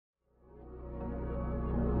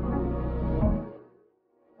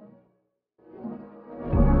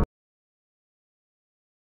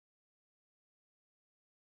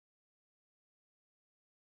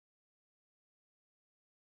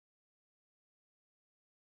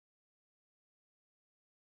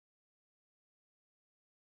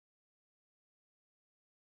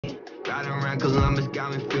Riding around Columbus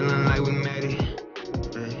got me feeling like we made it.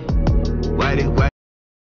 Wait.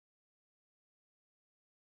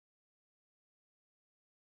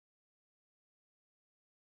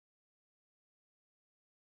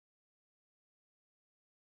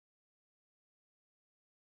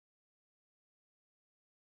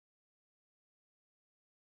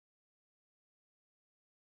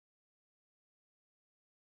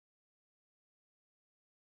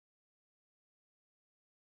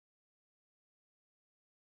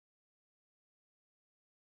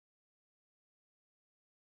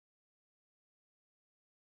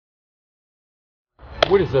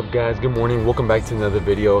 What is up, guys? Good morning. Welcome back to another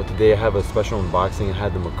video. Today I have a special unboxing. I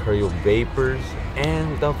had the Mercurial vapors,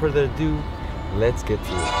 and without further ado, let's get to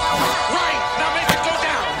it. Right, now make it go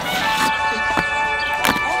down.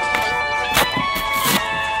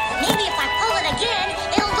 Maybe if I pull it again,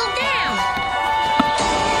 it'll go down.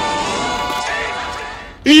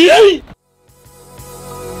 Yay!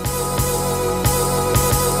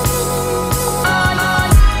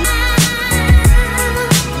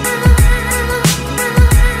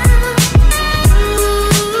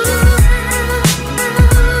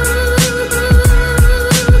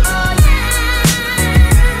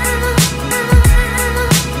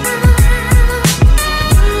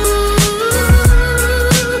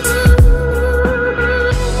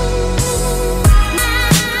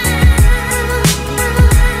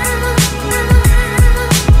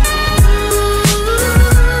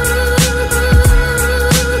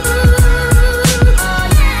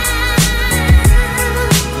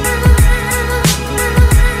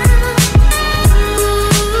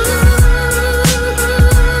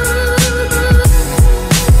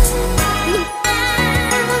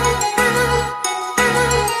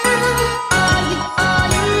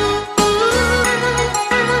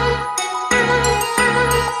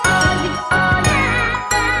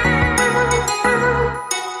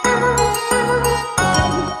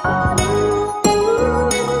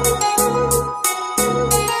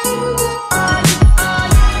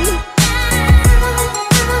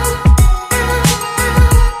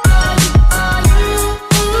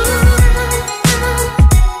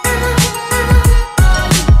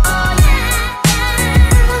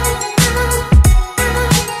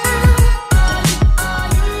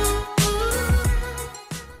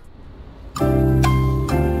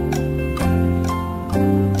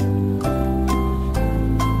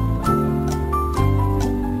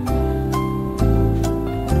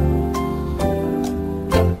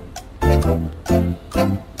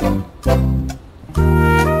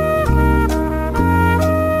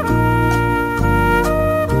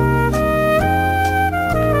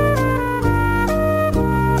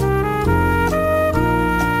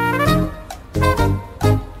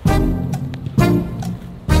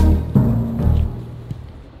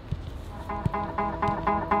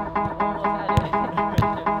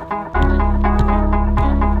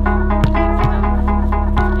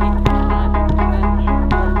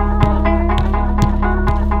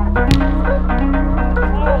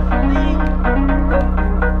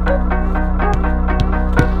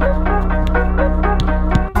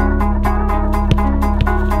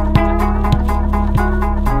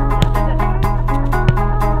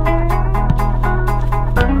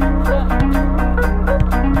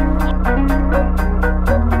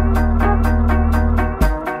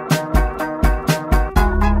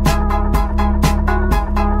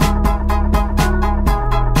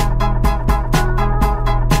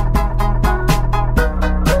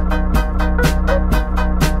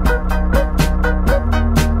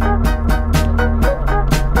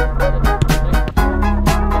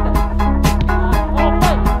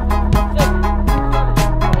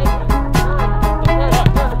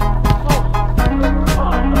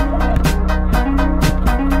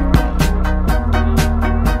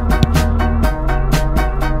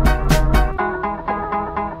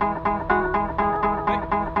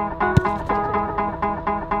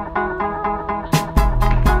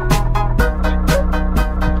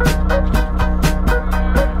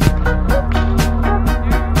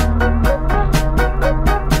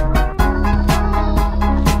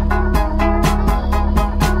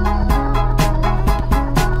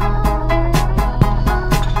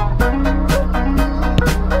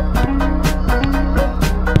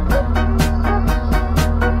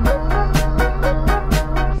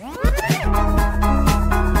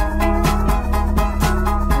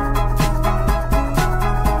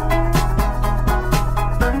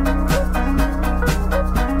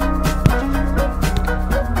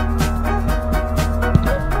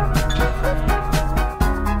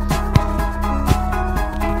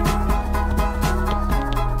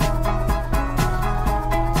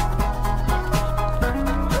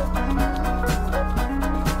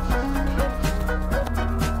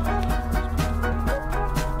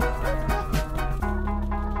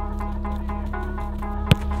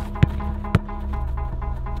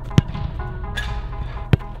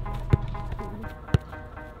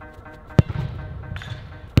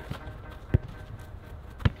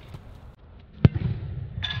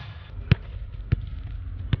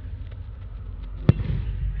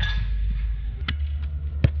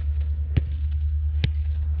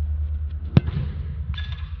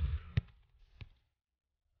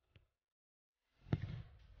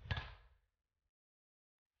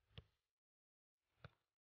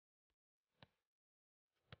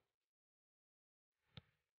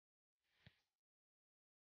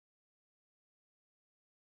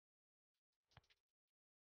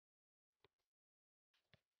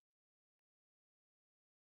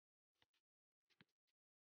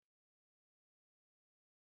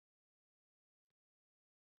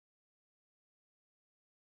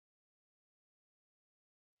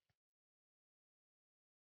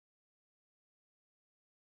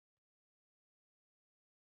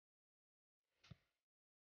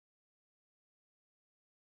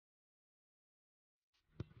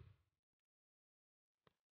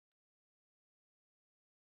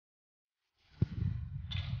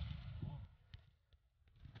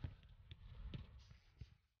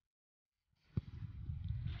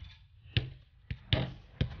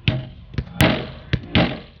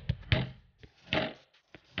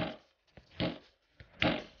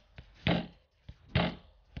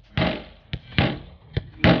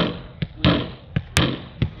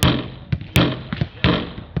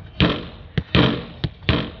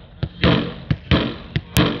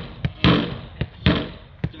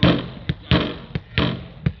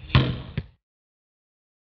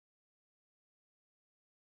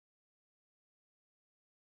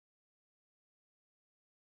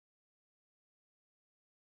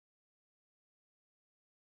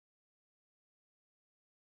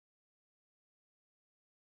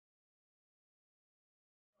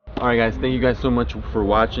 Alright guys, thank you guys so much for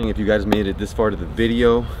watching. If you guys made it this far to the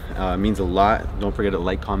video, it means a lot. Don't forget to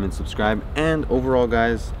like, comment, subscribe. And overall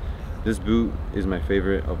guys, this boot is my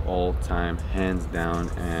favorite of all time, hands down.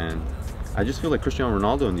 And I just feel like Cristiano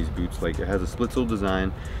Ronaldo in these boots. Like, it has a split sole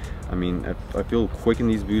design. I mean, I feel quick in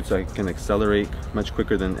these boots. I can accelerate much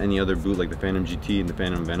quicker than any other boot, like the Phantom GT and the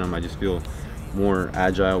Phantom Venom. I just feel more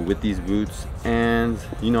agile with these boots. And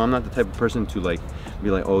you know, I'm not the type of person to like be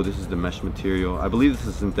like, oh, this is the mesh material. I believe this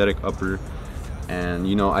is a synthetic upper, and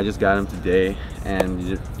you know, I just got them today, and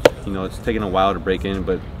you know, it's taken a while to break in,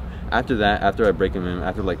 but after that, after I break them in,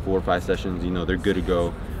 after like 4 or 5 sessions, you know, they're good to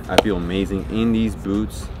go. I feel amazing in these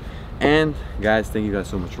boots. And guys, thank you guys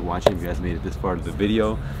so much for watching. If you guys made it this far to the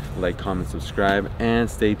video, like, comment, subscribe, and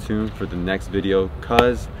stay tuned for the next video,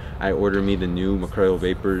 cause I ordered me the new Mercurial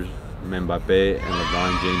Vapors Mbappe and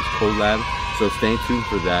LeBron James collab. So stay tuned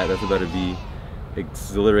for that. That's about to be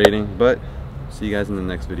exhilarating. But see you guys in the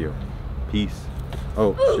next video. Peace.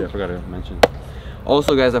 Oh shit, I forgot to mention.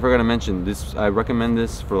 Also guys, I forgot to mention this. I recommend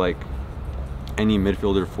this for like any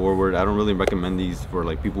midfielder forward. I don't really recommend these for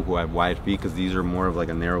like people who have wide feet, because these are more of like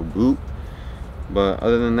a narrow boot. But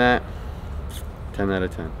other than that, 10 out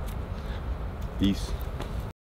of 10. Peace.